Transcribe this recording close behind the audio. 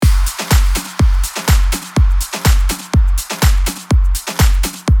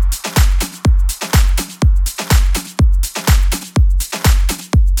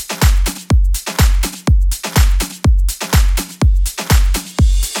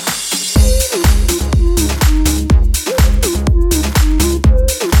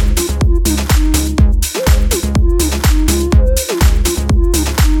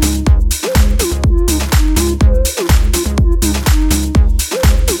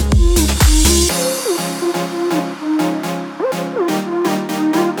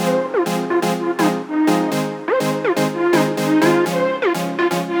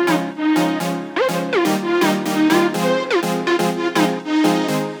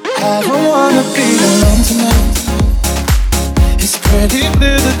I don't wanna be alone tonight. It's pretty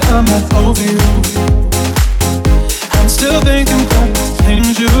clear that I'm not over you. I'm still thinking about the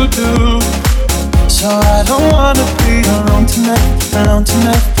things you do. So I don't wanna be alone tonight, alone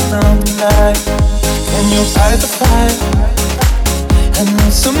tonight, alone tonight. Can you fight the fight? I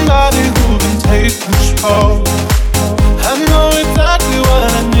need somebody who can take control. I know exactly what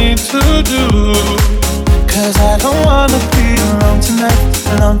I need to do. 'Cause I don't wanna be alone tonight.